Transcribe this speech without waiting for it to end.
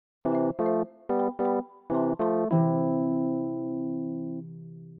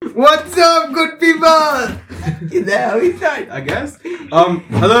What's up, good people? Is that how we start? I guess.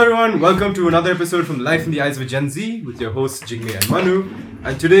 Hello everyone, welcome to another episode from Life in the Eyes of Gen Z with your hosts Jigme and Manu.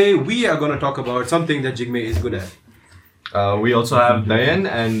 And today we are going to talk about something that Jigme is good at. We also have Dayan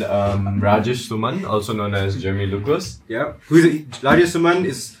and Rajesh Suman, also known as Jeremy Lucas. Yeah, Rajesh Suman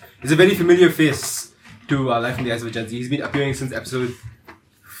is a very familiar face to Life in the Eyes of Gen Z. He's been appearing since episode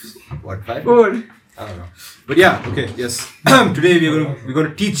 5? 4. I don't know. But yeah, okay, yes. Today we're going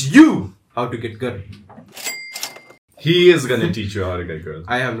to teach you how to get good. He is gonna teach you how to get girls.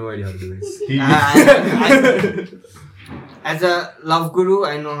 I have no idea how to do this. As a love guru,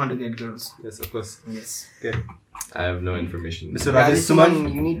 I know how to get girls. Yes, of course. Yes. Okay. I have no information. Mr. Rajesh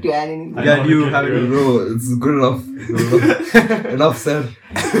Suman, you need to add anything? yeah, do you have any? Bro, it's good enough. Enough said.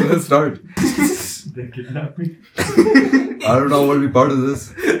 Let's start. They kidnapped me. I don't know what will be part of this.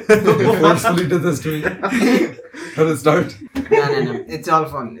 They forcefully did this to me. Let's start. No. It's all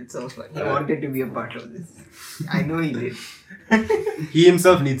fun. He wanted to be a part of this. I know he did. He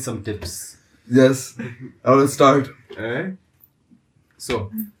himself needs some tips. Yes. Now let's start. Alright.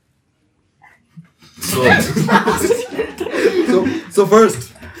 So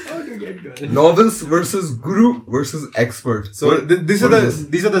first, novice versus guru versus expert. these are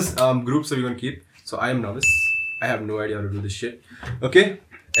the groups that we're gonna keep. So I am novice. I have no idea how to do this shit. Okay,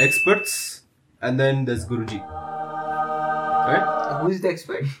 experts, and then there's Guruji. Alright, Who's the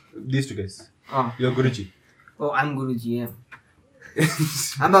expert? these two guys. Oh, You're Guruji. I'm Guruji, yeah.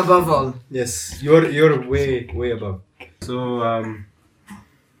 I'm above all. Yes, you're way above. So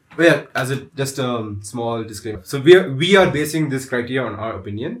as a just a small disclaimer. So we are basing this criteria on our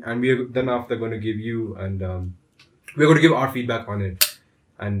opinion, and we are then after going to give you and we're going to give our feedback on it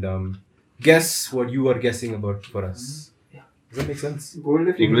and guess what you are guessing about for us. Does that make sense? Bold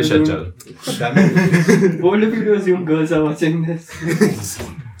if English you HL. Bold if you assume girls are watching this.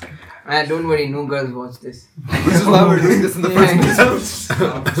 Don't worry, no girls watch this. Which is why we're doing this in the first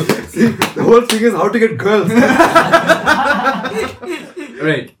place. See, the whole thing is how to get girls.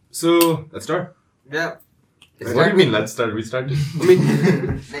 Alright, so let's start. Yeah. What do you mean, let's start? We started. I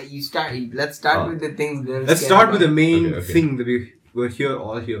mean, You start. Let's start with the things girls let's care start with the about. main Okay. thing that we're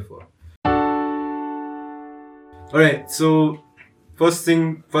all here for. Alright, so first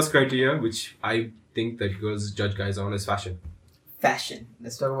criteria which I think that girls judge guys on is fashion. Fashion.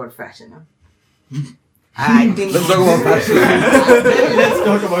 Let's talk about fashion, huh? I think. Let's talk about fashion. Let's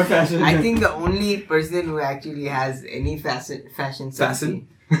talk about fashion. I think the only person who actually has any fashion sense. Fashion?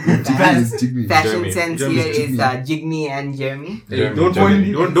 Jigme. Fashion Jeremy. sense Jeremy here is is Jigme and Jeremy. Hey, Jeremy, don't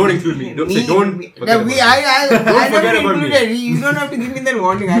Jeremy. don't include me. Don't say don't. Forget No, about me. I forget never about me. included. You don't have to give me that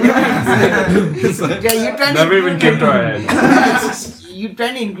warning. I never. You're trying Never even came to our head. You're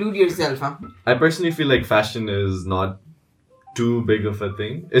trying to include yourself, huh? I personally feel like fashion is not too big of a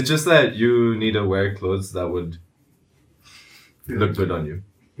thing. It's just that you need to wear clothes that would look good on you.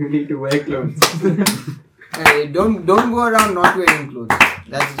 You need to wear clothes. Don't go around not wearing clothes.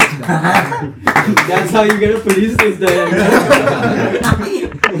 That's just that. That's how you get a police case there.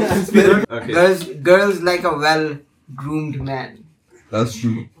 Okay. Girls like a well-groomed man. That's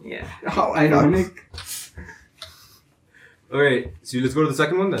true. Yeah. How ironic. Alright, so let's go to the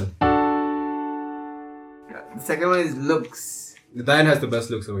second one then. The second one is looks. Diane has the best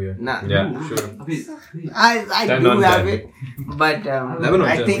looks over here. Nah. Yeah. Sure. I 10 do on have 10. it, but 11 on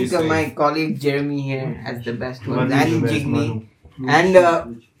I 10, think please say. my colleague Jeremy here has the best one, Manu is and the best, Jigme,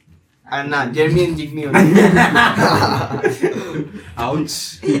 Manu. and Jeremy and Jigme only.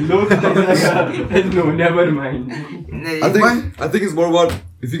 Ouch. Look, no, never mind. I think it's more about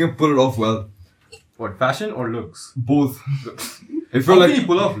if you can pull it off well. What, fashion or looks? Both. If How you're can you like,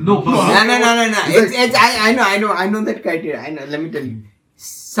 pull off? No. It's I know that criteria. I know. Let me tell you.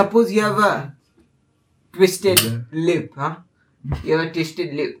 Suppose you have a twisted lip, huh? You have a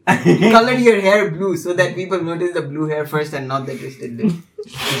twisted lip. Color your hair blue so that people notice the blue hair first and not the twisted lip.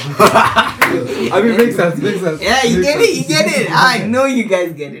 I mean, makes sense. Yeah, you get it. I know you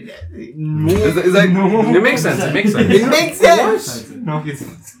guys get it. It's like, It makes sense. It makes sense. No,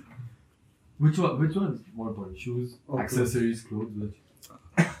 Which one? What about shoes, accessories, clothes? Which?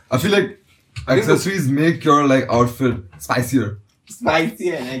 I feel like accessories make your like outfit spicier.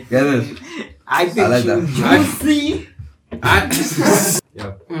 Spicy and I Get it? I think I like that. juicy.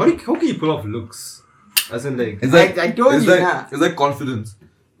 Yeah. How can you pull off looks? As in like... It's like I told it's you, like nah. it's like confidence.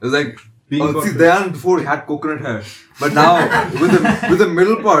 It's like Being see, confident. Dayan before he had coconut hair, but now with the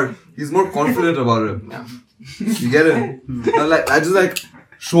middle part, he's more confident about it. Yeah. You get it? And like that just like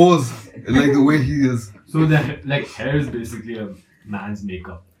shows like the way he is. So that hair is basically a man's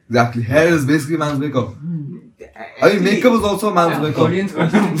makeup. Exactly. Hair is basically man's makeup. I mean, makeup is also a man's makeup. Audience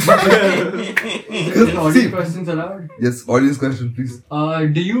questions. Audience questions allowed. Yes, audience question, please.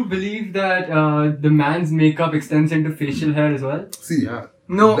 Do you believe that the man's makeup extends into facial hair as well? See, Yeah.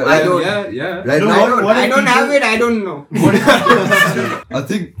 No, Right, I don't. Yeah. right No, now, what I if don't people- have it. I don't know. I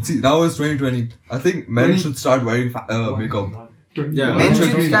think, see, now it's 2020. I think men should start wearing makeup. Yeah. Men should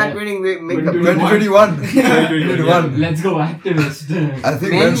should be- start wearing makeup. 2021. 2021. Let's go activist. I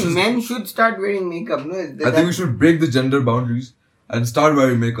think Men should start wearing makeup. No, I think we should break the gender boundaries and start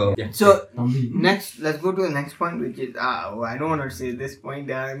wearing makeup. Yeah. So next, let's go to the next point, which is I don't want to say this point.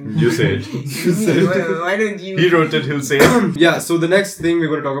 You say it. Why don't you? He wrote it, he'll say it. Yeah, so the next thing we're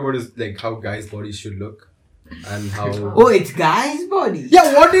going to talk about is like how guys' bodies should look and how. Oh, it's guy's body.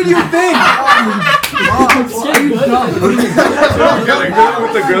 Yeah, what did you think? Gotta go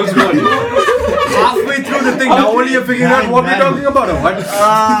with the girl's body. Halfway through the thing, now only you're figuring out what we're talking about or what?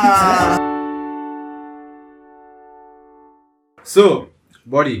 So,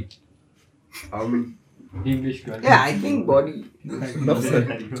 body. English girl. Yeah, I think body.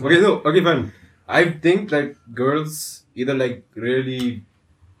 Okay, fine. I think that girls either like really,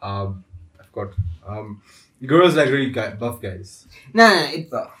 I forgot, girls like really buff guys. No,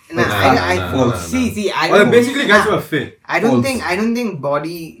 it's no, see, I Or don't. basically guys who are fit. I don't False. think. I don't think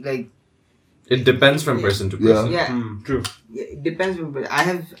body like. It depends from person to Yeah. person. Yeah, True. it depends. I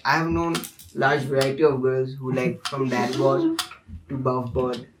have known large variety of girls who like from dad bod to buff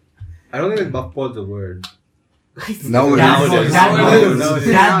bod. I don't think that buff pod's a word. Nowadays.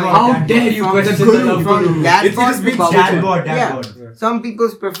 How dare you question the love From guru? dad It bod just to means buff dad bod. dad Yeah. bod. Some people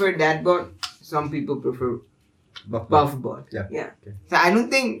prefer dad bod. Some people prefer buff bod. Yeah. Okay. So I don't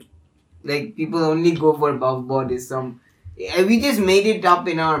think like people only go for buff bod is some. We just made it up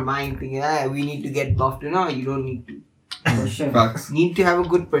in our mind thinking we need to get buffed. No, you don't need to. For sure. Facts. Need to have a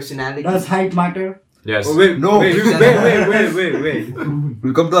good personality. Does height matter? Yes. Oh, wait, No. wait. We'll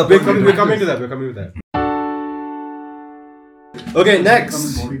come to that. We're coming to that. Okay,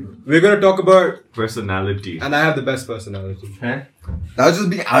 next. We're gonna talk about, Personality. and I have the best personality. That was just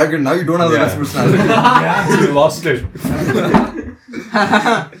being arrogant. Now you don't have the Yeah. best personality. You lost it.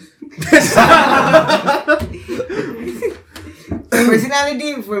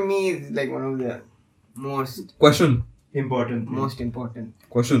 Personality for me is like one of the most Question. Important. important.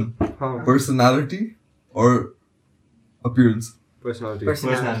 Question. Personality or appearance? Personality.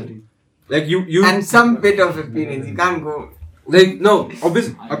 Personality. Like you And some bit of appearance. You can't go. like no.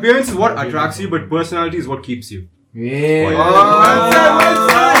 Obviously, appearance is what attracts you, but personality is what keeps you. Yeah.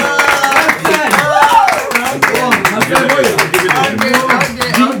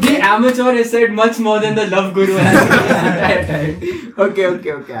 The amateur has said much more than the love guru has said the entire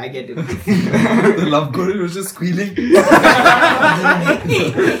time. Okay, I get it. The love guru was just squealing. I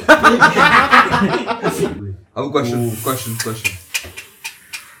have a question.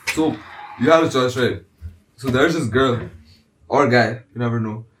 So, you have a choice, right? So, there's this girl or guy, you never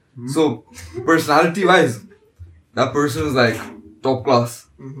know. So, personality wise, that person is like top class.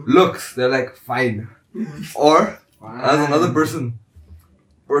 Looks, they're like fine. Or, as another person,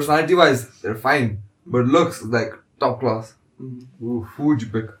 personality wise, they're fine. But looks like top class. Who would you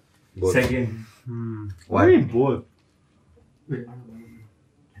pick? Both. Second. Why are you both?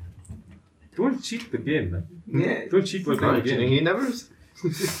 Don't cheat the game, man. Yeah. Don't cheat while playing the game. He never.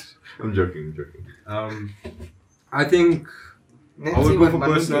 I'm joking. I think Let's I would see go what for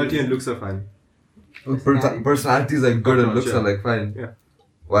Manu personality thinks. and looks are fine. Personality is like good and looks Yeah. are like fine. Yeah.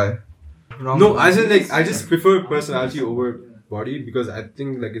 Why? Wrong. No, as in like I just prefer personality over body because I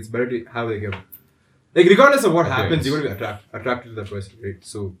think like it's better to have like a regardless of what Okay. happens, you're gonna be attracted to that person, right?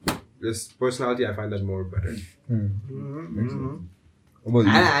 So this personality, I find that more better. What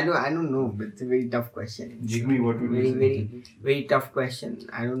about you? I don't know, but it's a very tough question. Jigme, what would you Very, say? very tough question.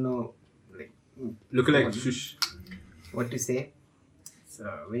 I don't know Looking like shush. what to say. It's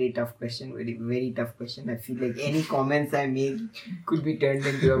a very tough question. Very, very tough question. I feel like any comments I make could be turned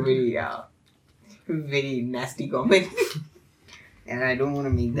into a very, very nasty comment. And I don't want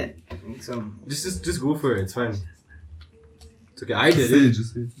to make that. So, Just go for it. It's fine. It's okay. I did Say it. it,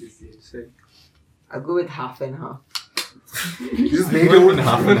 just say it. Say. I'll go with half and half. You just made your own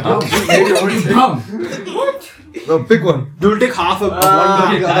half and half. No, pick one. You'll take half of one, the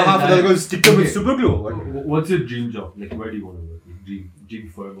other half, and then stick them with super glue. What? What's your dream job? Like, where do you want to work? Dream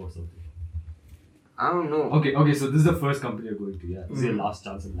firm or something? I don't know. Okay, so this is the first company you're going to, yeah? This is your last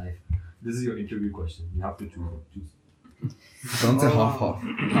chance in life. This is your interview question. You have to choose. Don't say half.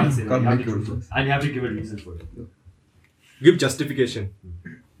 You can't say that. Can't You have make to your choose. And you have to give a reason for it. Give justification.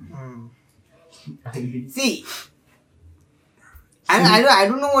 See, I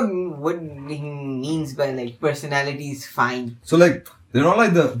don't know what he means by like personality is fine. So like they're not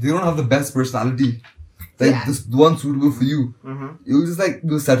like they don't have the best personality. Like Yeah. this the one suitable for you. Mm-hmm. You just like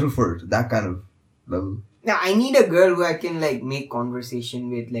you settle for it. That kind of level. Now I need a girl who I can like make conversation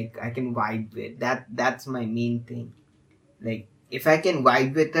with, like I can vibe with. That's my main thing. Like if I can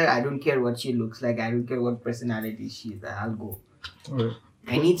vibe with her, I don't care what she looks like. I don't care what personality she is. I'll go. Alright.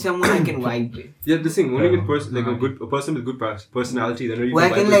 I need someone I can vibe with. Yeah, this thing only with a person with good personality. Then you Who I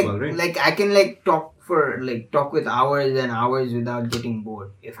can can vibe like, as well, right? like I can like talk with hours and hours without getting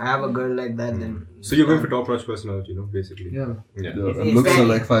bored. If I have a girl like that, then So you're going for top-notch personality, basically. Yeah. Yeah. Yeah, Is and looks that- are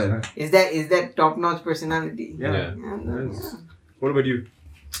like fine. is that top notch personality? Yeah. Yeah. Nice. What about you?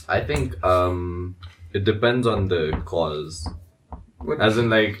 I think it depends on the cause. What- As in,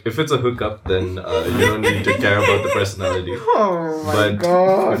 like, if it's a hookup, then you don't need to care about the personality. Oh my But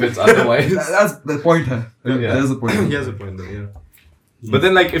god. if it's otherwise, That's the point, huh? Yeah. There's a point. He has a point though, yeah. but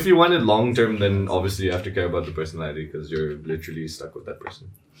then like if you want it long term, then obviously you have to care about the personality because you're literally stuck with that person.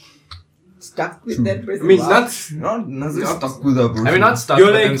 Stuck with that person. I mean, Wow. that's Not necessarily stuck with that person. I mean, not stuck, you're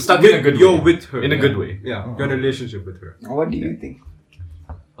but like then stuck in a good you're way. with her. In a yeah. good way. Yeah, you're in a relationship with her. What do you think?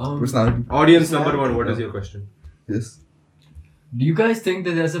 personality. Audience number one, what is your question? Yes. Do you guys think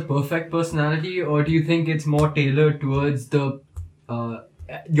that there's a perfect personality, or do you think it's more tailored towards the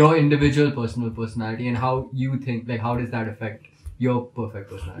your individual personal personality and how you think, like how does that affect your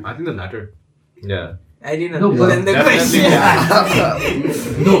perfect personality? I think the latter. Yeah. I didn't No, understand the definitely,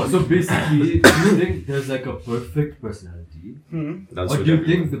 question. No, so basically, do you think there's like a perfect personality? That's Or what do you everyone-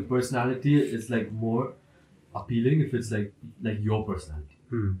 think the personality is like more appealing if it's like your personality?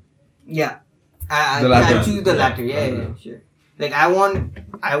 Yeah. I The latter. choose the latter. Yeah, sure. Like I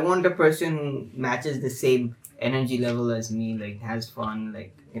want a person who matches the same energy level as me, like has fun,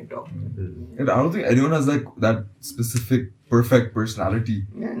 like can talk. And I don't think anyone has like that specific perfect personality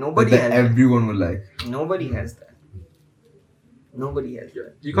Yeah, nobody that has that. everyone would like. Nobody has that. Nobody has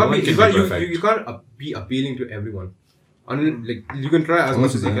that. You can't No be one you can can't be you, perfect. you can't be appealing to everyone. Like you can try as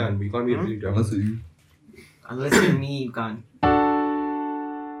much as you can, but you can't be appealing to everyone. Unless you. Unless you're me, you can't.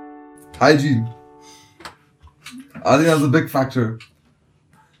 Hygiene. I think that's a big factor.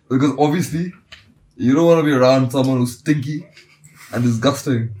 Because obviously, you don't want to be around someone who's stinky and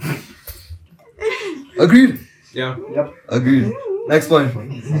disgusting. Agreed. Yeah. Agreed. Next point.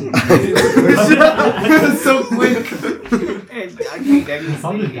 So quick.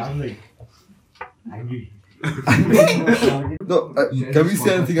 Sounded like angry. No, can we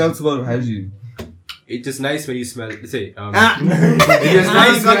say anything else about hygiene? It's just nice when you smell. Say, Ah. it's just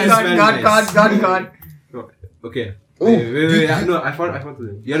nice when you smell nice. God. Okay. Oh, Wait. No, I found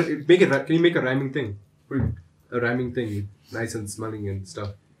something. You gotta make it. Can you make a rhyming thing? A rhyming thing, nice and smelling and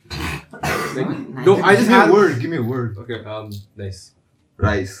stuff. Like, no, I just had Give me a word. Okay. Nice.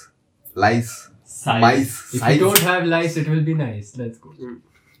 Rice. Lice. Size. Mice. If you don't have lice, it will be nice. Let's go.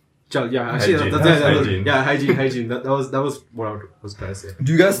 Chal, yeah, actually, Hygiene. that's Hygiene. yeah, hygiene. That was what I was trying to say.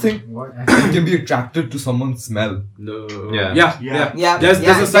 Do you guys think you can be attracted to someone's smell? No. Yeah. Yeah. Yeah, There's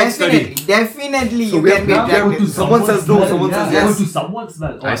a science study. Definitely, So you we can have be now attracted to to someone says no, smell, someone says yeah. yes. Or to someone's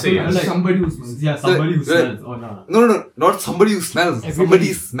smell. I say yes. Like, Somebody who smells. yeah, somebody who The- smells. Oh no. No, not somebody who smells.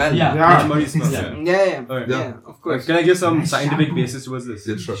 Somebody's smell. Yeah. Somebody smells. Yeah. Yeah, Alright. yeah, of course. Can I give some scientific basis towards this?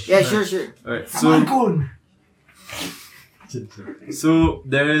 Yeah, sure. Yeah, sure. Alright. So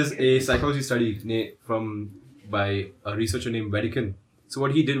there is a psychology study by a researcher named Vedican. So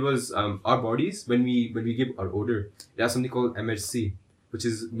what he did was our bodies when we give our odor, they have something called MHC, which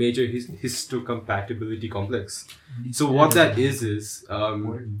is major histocompatibility complex. So what that is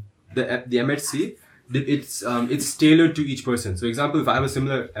the MHC. It's tailored to each person. So example, if I have a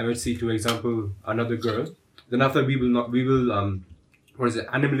similar MHC to example another girl, then after we will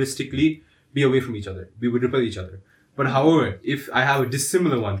animalistically be away from each other. We would repel each other. But however, if I have a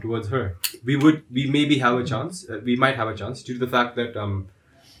dissimilar one towards her, we maybe have a chance. We might have a chance due to the fact that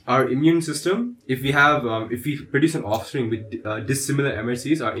our immune system, if we produce an offspring with dissimilar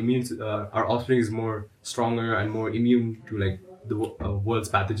MHCs, our offspring is more stronger and more immune to like the world's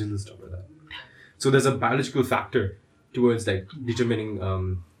pathogens and stuff like that. So there's a biological factor towards like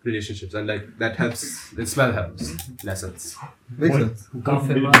determining relationships, and like that helps. The smell helps in essence. Makes sense. I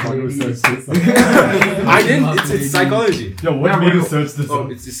didn't. It's psychology. Yo, what made you search this Oh,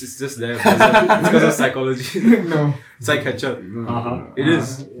 up? it's just there. It's because of psychology. No. It's like ketchup. Uh-huh. It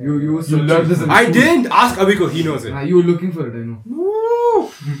is. You learned this in I didn't ask Abiko. He knows it. You were looking for it, I know.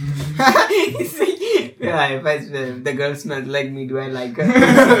 Yeah, if the girl smells like me, do I like her?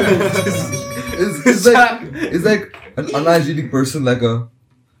 It's like an unhygienic person, like being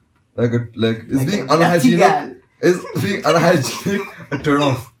unhygienic. is being unhygienic a turn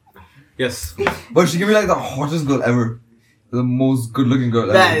off? Yes. But she can be like the hottest girl ever. The most good looking girl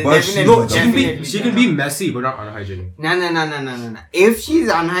That- ever. But she definitely. No, Definitely. she can be messy, but not unhygienic. No. If she's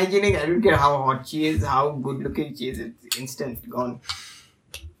unhygienic, I don't care how hot she is, how good looking she is, it's instant gone.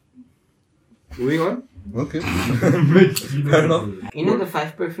 Moving on. Okay. Fair enough. You know the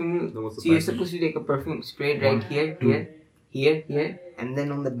 5 perfume? No, what's the So you're 5? supposed to take a perfume, spray it right here, and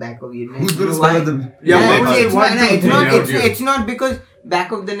then on the back of your neck. Who's You gonna know smile why? at them? Yeah, it's one, not, it's, two, not, three, it's, yeah, it's not because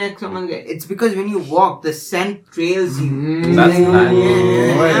back of the neck someone gets. It's because when you walk, the scent trails you. That's bad.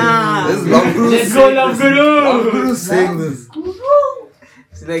 Yeah. This is Love Guru. Let's go, Love Guru! Love Guru saying this.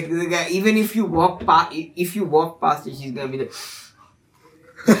 It's like the guy, even if you walk past, it, she's gonna be like.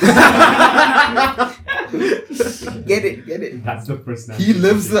 Get it. That's the personality. He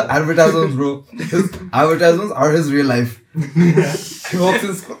lives the advertisements, bro. His advertisements are his real life. He walks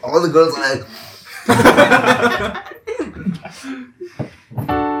in school, all the girls are like.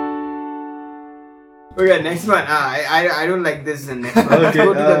 Okay, next one. I don't like this. The next one. Let's Okay,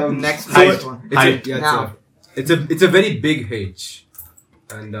 go to the next so next one. It's a very big H,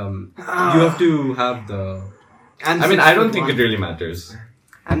 and you have to have the. I mean, I don't think it really matters.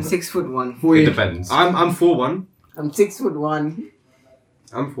 I'm 6'1". It depends. I'm 4'1". I'm 6'1".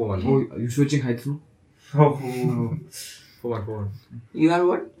 I'm 4'1". Oh, are you switching heights now? 4'1". You are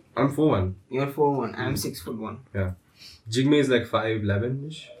what? I'm 4'1". You're 4'1". I'm 6'1". Jigme is like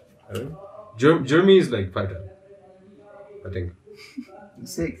 5'11"-ish. Jeremy is like 5'10", I think.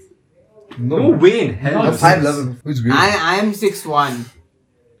 6. No way in hell. I'm 5'11", which is great. I am 6'1".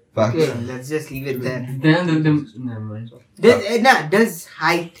 Fact. Okay, let's just leave it there. Then never mind. Does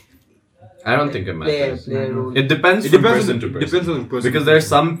height I don't think it play matters. a role? It depends It from depends person on, to person. depends on person. Because there are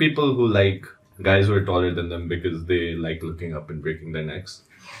some people who like guys who are taller than them because they like looking up and breaking their necks.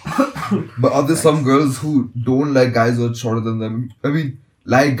 But are there some girls who don't like guys who are shorter than them? I mean,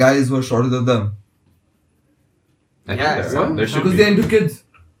 like guys who are shorter than them. I Yeah, think there are. There should Because be. they're into kids.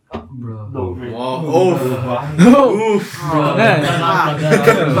 Bro. Wow.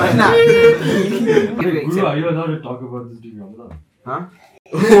 Guru, are you allowed to talk about this during Ramadan? Huh?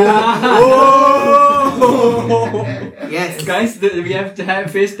 Yes. Guys, we have to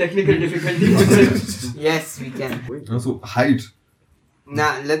face technical difficulties. Yes, we can. So height.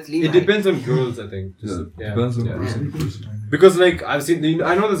 Let's leave. It depends on girls, I think. Depends on yeah. person. Because like I've seen,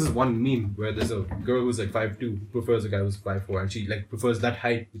 I know this is one meme where there's a girl who's like 5'2" who prefers a guy who's 5'4", and she like prefers that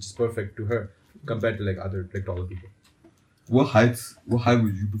height which is perfect to her compared to like other like taller people. What height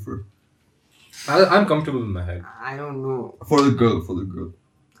would you prefer? I'm comfortable with my height. I don't know. For the girl.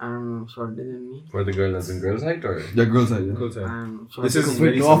 I don't know. Shorter than me. For the girl as in girl's height or? Yeah, girl's height, yeah. Girls' height. Shorter This is than me.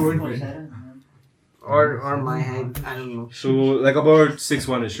 very simple. or my height. I don't know. So like about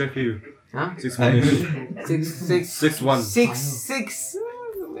 6'1"-ish, right for you? Huh? 6'1"-ish. 6'1". 6'1". 6'6".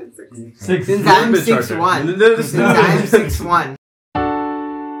 Since I'm 6'1". Since I'm 6'1".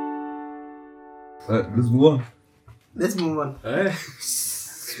 Let's move on. Let's move on. Eh?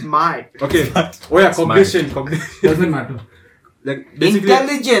 Smart. Okay. Oh yeah, cognition. Doesn't matter. Like basically.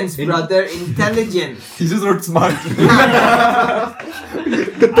 Intelligence, brother. Intelligence. He just wrote smart. I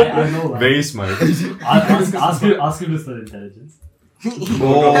know. Right? Very smart. Ask him to spell intelligence. No,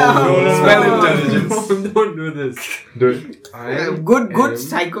 Spell intelligence. Don't do this. Do it. Good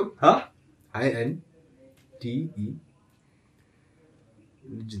psycho. Huh? INTE.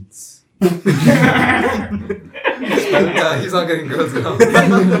 Intelligence. Yeah, he's not getting girls now.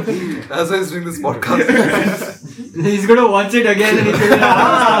 That's why he's doing this podcast. He's gonna watch it again and he's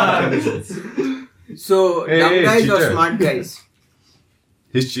gonna be like, So, Hey, dumb guys or cheater. smart guys?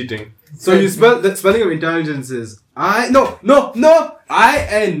 He's cheating. So you spell the spelling of intelligence is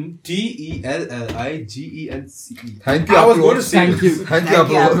INTELLIGENCE. Thank you, I was Apple going to Watch. say Thank you. Thank you, Thank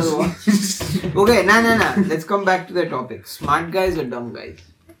you, Apple Apple Watch. Watch. Okay, no. Let's come back to the topic. Smart guys or dumb guys?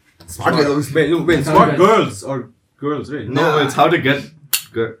 Smart guys, obviously. Wait, smart girls or girls, right? No, it's how to get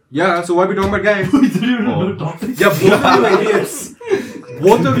good. Yeah, so why are we talking about guys? We didn't even know Oh. the topic. Yeah, both of you are idiots.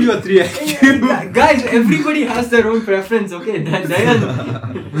 Both of you are 3 IQ. guys, everybody has their own preference, okay?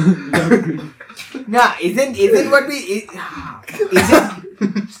 Nah, isn't what we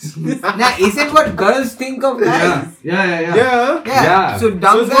isn't what girls think of guys? Yeah. Yeah. Yeah. So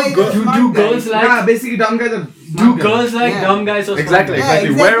dumb So it's not guys good. or smart Do guys? girls like Yeah, basically dumb guys are do girls like Yeah. dumb guys or smart Exactly, guys? Yeah,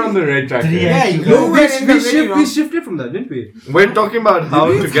 exactly. exactly. We're on the right track. here. Yeah, you No, were in the very wrong. we shifted from that, didn't we? We're talking about how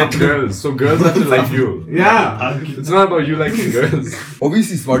to get girls, so girls have to like you. Yeah. It's not about you liking girls.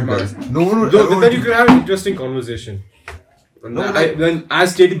 Obviously, smart guys. No one would Though, ever. then you can have an interesting conversation. And No, when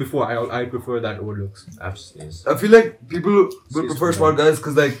as stated before, I prefer that over looks. Absolutely. I feel like people would prefer smart guys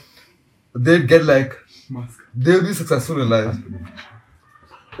because like they'd get like they'll be successful in life.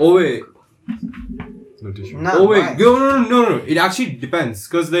 Oh wait. No tissue. Nah, Oh wait. why? No. It actually depends.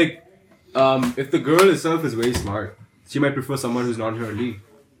 Cause like, if the girl herself is very smart, she might prefer someone who's not in her league.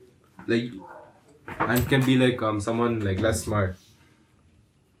 Like, and can be like someone like less smart.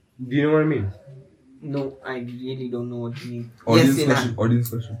 Do you know what I mean? No, I really don't know what you mean. Audience yes, question. Sinan. Audience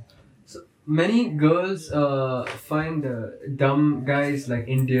question. Many girls find dumb guys like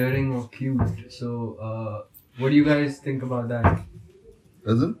endearing or cute. So, what do you guys think about that?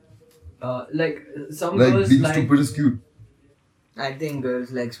 Is it? Like some Like girls being like. stupid is cute. I think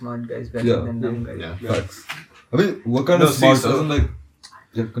girls like smart guys better Yeah. than dumb guys. Yeah. Facts. I mean, what kind No, of smart? see, so- Doesn't like.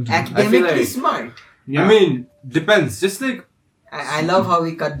 Yeah, continue. Academically like- smart. I mean, depends. Just like I love how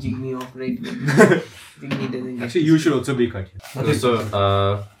we cut Jigme off right now. Jigme doesn't get actually, you should also be cut. Okay,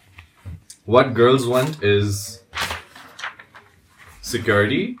 so what girls want is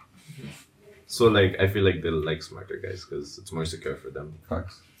security. So like, I feel like they'll like smarter guys because it's more secure for them.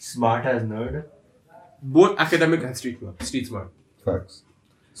 Facts. Smart as nerd. Both academic and street smart. Facts.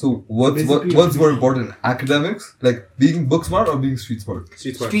 So what's Basically- what's more important? Academics, like being book smart or being street smart?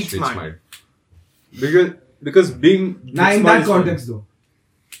 Street smart. Street Street smart. smart. Because being Nah, in smart that is fun. context though.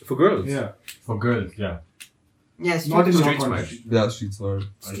 For girls. Yeah. For girls, yeah. Yeah, Not in street your Street smart. context. Yeah, street smart.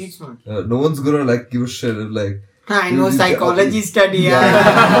 Street smart. No one's gonna like give a shit if like. I know You- psychology study. Yeah.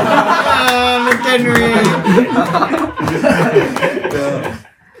 Look at me.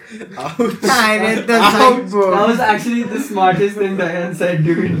 I read the psych That book. was actually the smartest thing Diane said,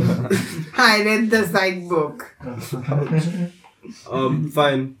 dude. I read the psych book.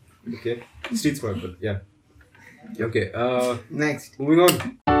 Fine. Okay. Street smart, but yeah. Okay. Next, Moving on.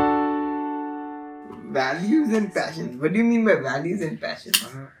 values and passion. What do you mean by values and passion?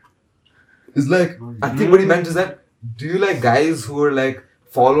 It's like I think what he meant is that do you like guys who are like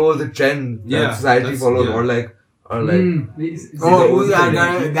follow the trend Yeah, that society that's- follows yeah. or like Oh, the who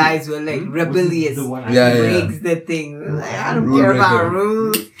are thing. guys who are like rebellious? The one Yeah, yeah. Breaks the thing. Like, I don't Rule care about breaker.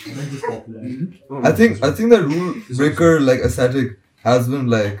 rules. I think that rule breaker like aesthetic has been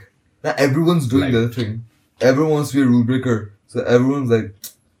like that everyone's doing Like- their thing. Everyone wants to be a rule breaker. So everyone's like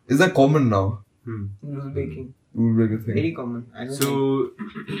is that common now? Rule breaking. Rule breaker thing. Very common. I don't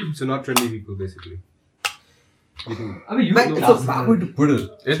think. So not trendy people basically. You think? I mean, you But know, so How would you put it?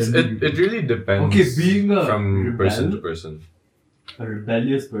 It really depends. Okay, being a from person to rebel- person. a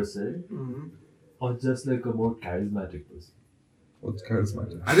rebellious person Mhm. or just like a more charismatic person. What's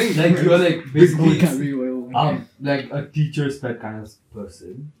charismatic? I think Like you're like basically like a teacher's pet kind of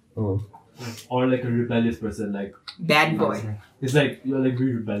person. Oh. Or like a rebellious person, like Bad boy. it's like you're like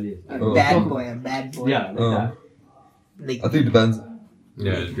very rebellious. Oh. Bad boy. A bad boy. Yeah, like Oh. that. Like I think it depends.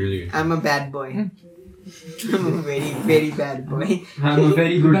 Yeah, it really. I'm a bad boy. I'm a very, very bad boy. I'm a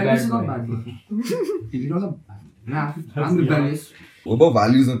very good Rebellious bad is not boy. bad, bro. If you don't have, yeah, I'm rebellious. What about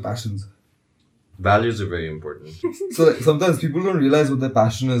values and passions? Values are very important. So like, sometimes people don't realize what their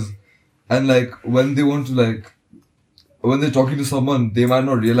passion is, and like when they want to like, when they're talking to someone, they might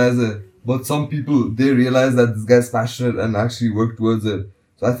not realize it. But some people they realize that this guy's passionate and actually work towards it.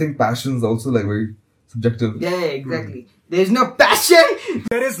 So I think passion is also like very subjective. Yeah, exactly. There's no passion.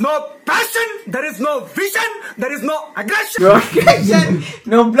 There is no passion, there is no vision, there is no aggression. No aggression.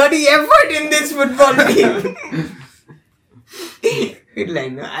 No bloody effort in this football team. Good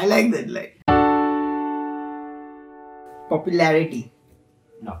line. No? I like that line. Popularity.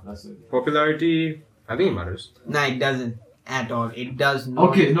 No, that's it. popularity. I think it matters. No, it doesn't at all. It does not.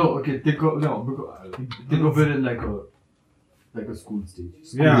 Okay, no, okay, think of it in like a school stage.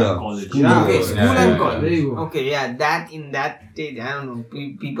 School, Yeah. college. School. Yeah. Okay, Yeah, school yeah, and yeah. college. There you go. Okay, yeah, that in that stage, I don't know.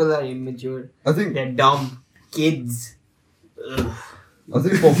 People are immature. I think They're dumb. Kids. Ugh.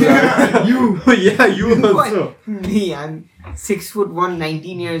 popularity. Yeah, you also. What? Me, I'm 6'1",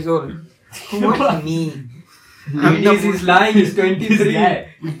 19 years old. What me? I'm the He's lying, he's 23. Yeah,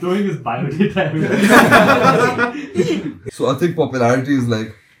 he's throwing his biodata. So I think popularity is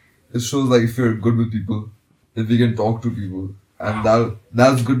like it shows like if you're good with people, if you can talk to people, and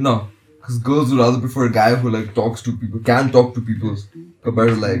that's good now. Because girls would rather prefer a guy who like talks to people, can talk to people, compared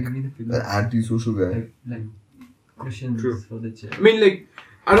to like an anti-social guy. Like cushions True. for the chair. I mean, like,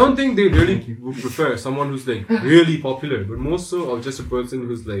 I don't think they really would prefer someone who's like really popular, but more so of just a person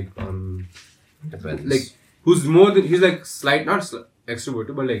who's like Depends. like who's more than he's like not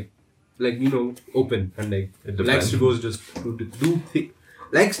extroverted, but like you know open and like It likes to depends. go just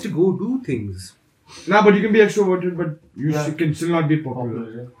likes to go do things. Nah, but you can be extroverted, but you Yeah. can still not be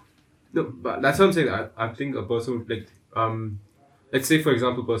popular. No, but that's what I'm saying. I think a person would like let's say for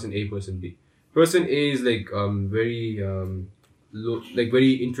example person A, person B. Person A is like very like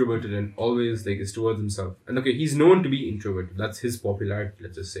very introverted and always like is towards himself. And okay, he's known to be introverted. That's his popularity,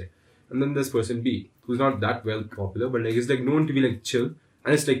 let's just say. And then there's person B, who's not that well popular, but like is like known to be like chill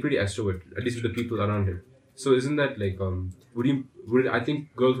and it's like pretty extroverted, at least with the people around him. So isn't that like would I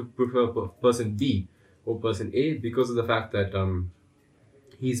think girls would prefer person B or person A because of the fact that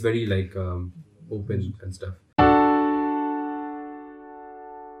he's very like open and stuff.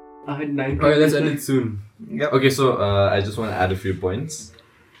 I had 9. Alright, let's end it soon. Okay, so I just want to add a few points.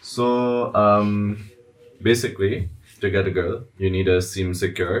 So basically, to get a girl, you need to seem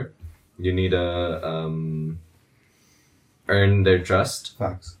secure. You need to earn their trust.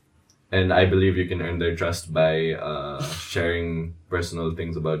 Facts. And I believe you can earn their trust by sharing personal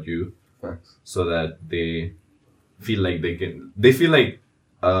things about you. Facts. So that they feel like they feel like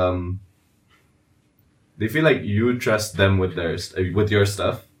you trust them with with your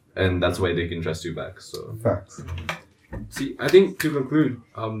stuff, and that's why they can trust you back. So Facts. See, I think to conclude,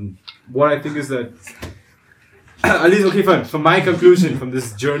 what I think is that at least okay, fine. So my conclusion from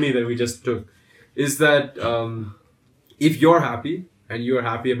this journey that we just took is that if you're happy and you're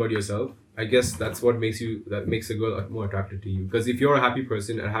happy about yourself, I guess that's what makes a girl more attracted to you. Because if you're a happy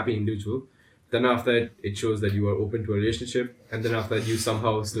person, a happy individual, then after that it shows that you are open to a relationship, and then after that you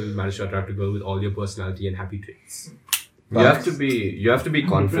somehow still manage to attract a girl with all your personality and happy traits. you have to be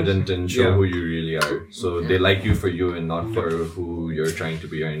confident and show who you really are. So they like you for you and not for who you're trying to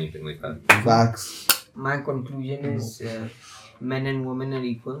be or anything like that. Facts. My conclusion is men and women are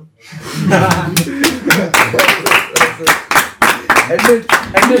equal. You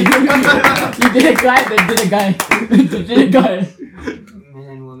did a guy, that did a guy. That did a guy. Men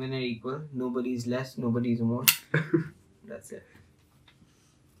and women are equal. Nobody is less, nobody is more. That's it.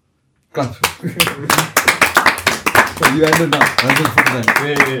 Clap. You ended now. That's it for tonight.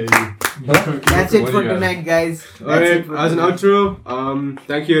 That's it for tonight, guys. Alright, as an outro,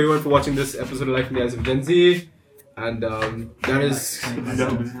 thank you everyone for watching this episode of Life in the Eyes of Gen Z. And that is.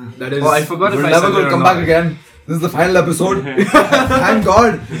 Oh, I forgot if We're I never said going it to or come not. back again. This is the final episode. Thank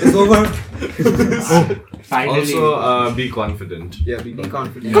God. It's over. Finally. Also, be confident. Yeah, be Be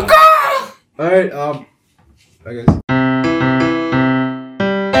confident. Alright, bye guys.